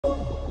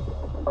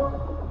Rising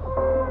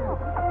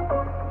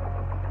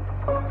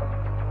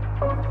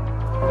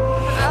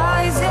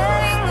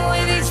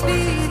with each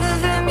beat of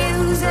the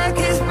music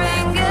is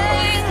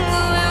bringing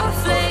little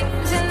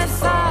flames in the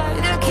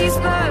fire that keeps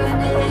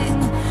burning.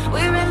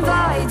 We're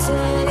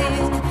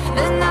inviting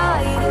the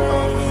night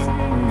in.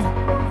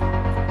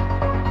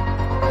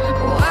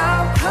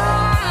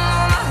 Welcome,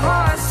 my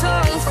heart so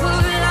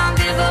full, I'm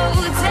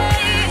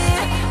devoting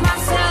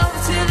myself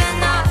to the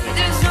night.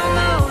 There's no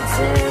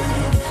motive,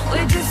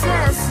 we're just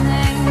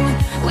listening,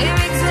 we're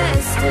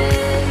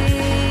existing.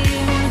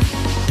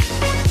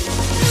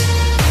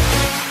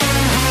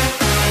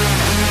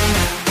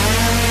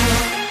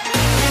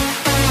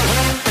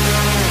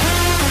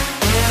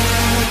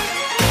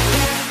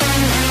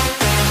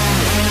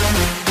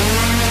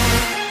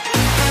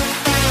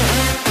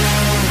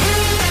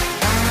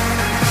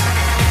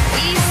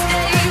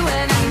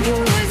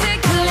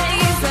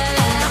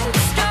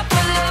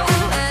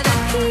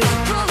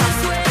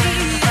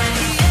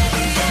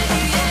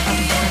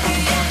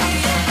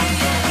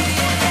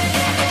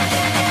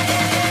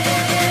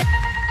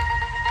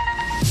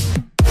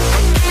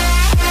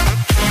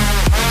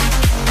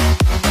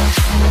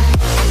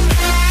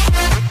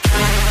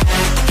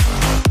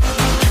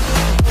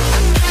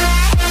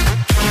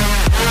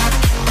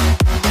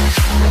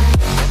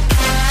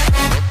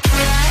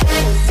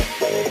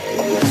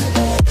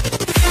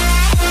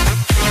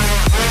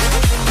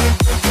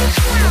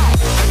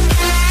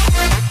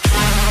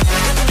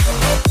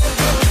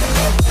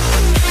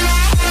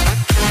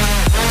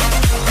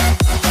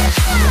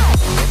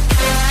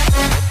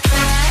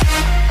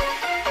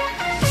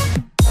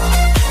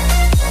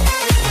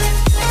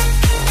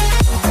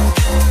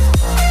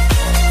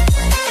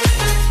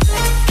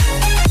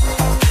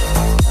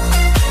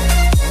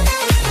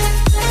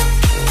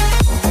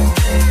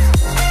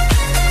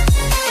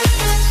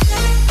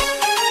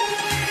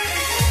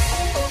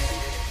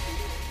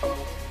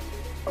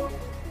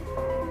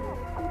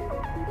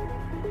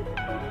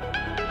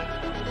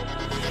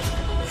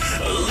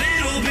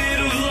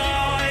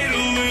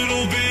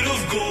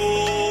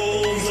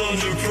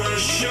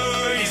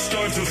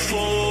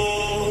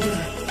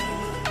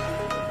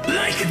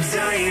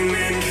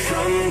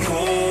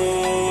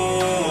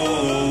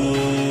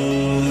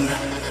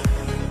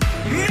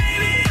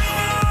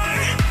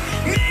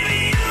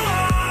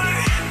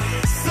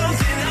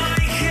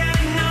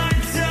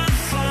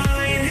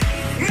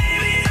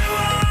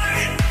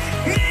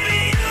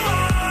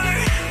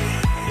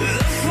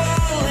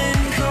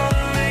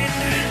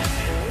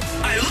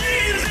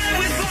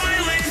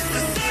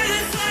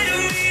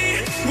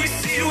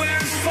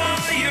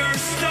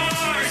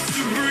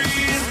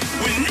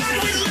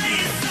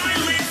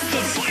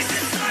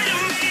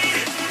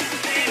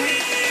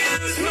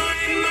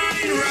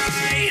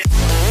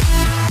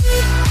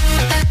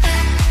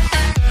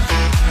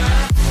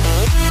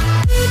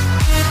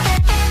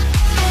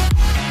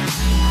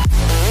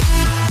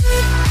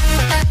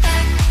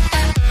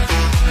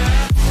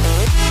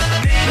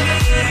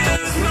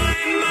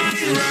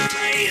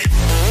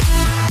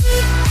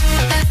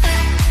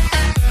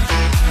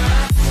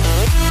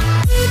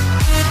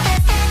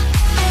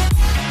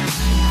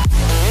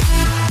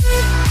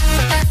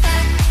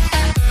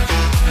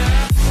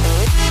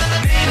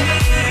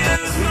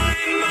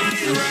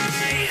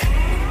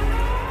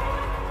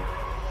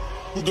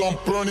 We're gonna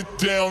burn it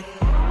down.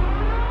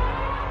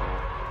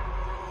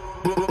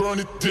 Burn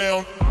it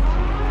down.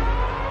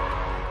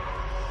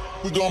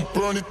 We're gonna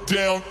burn it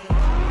down.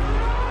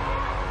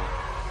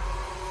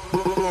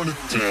 Burn it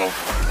down.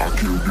 I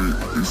killed it,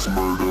 it's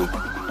murder.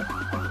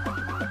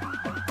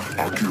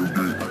 I killed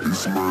it,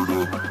 it's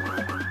murder.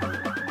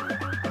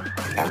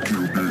 I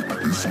killed it,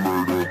 it's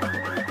murder.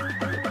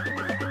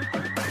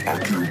 I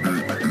killed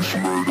it, it's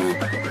murder.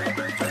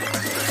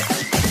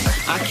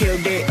 I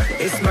killed it,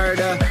 it's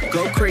murder,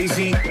 go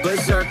crazy,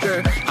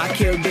 berserker. I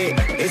killed it,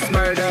 it's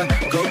murder,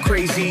 go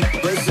crazy,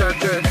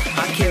 berserker.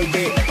 I killed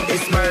it,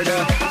 it's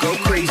murder, go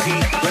crazy,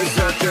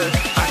 berserker.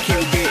 I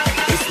killed it,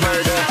 it's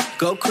murder,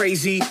 go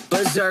crazy,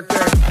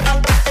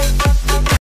 berserker.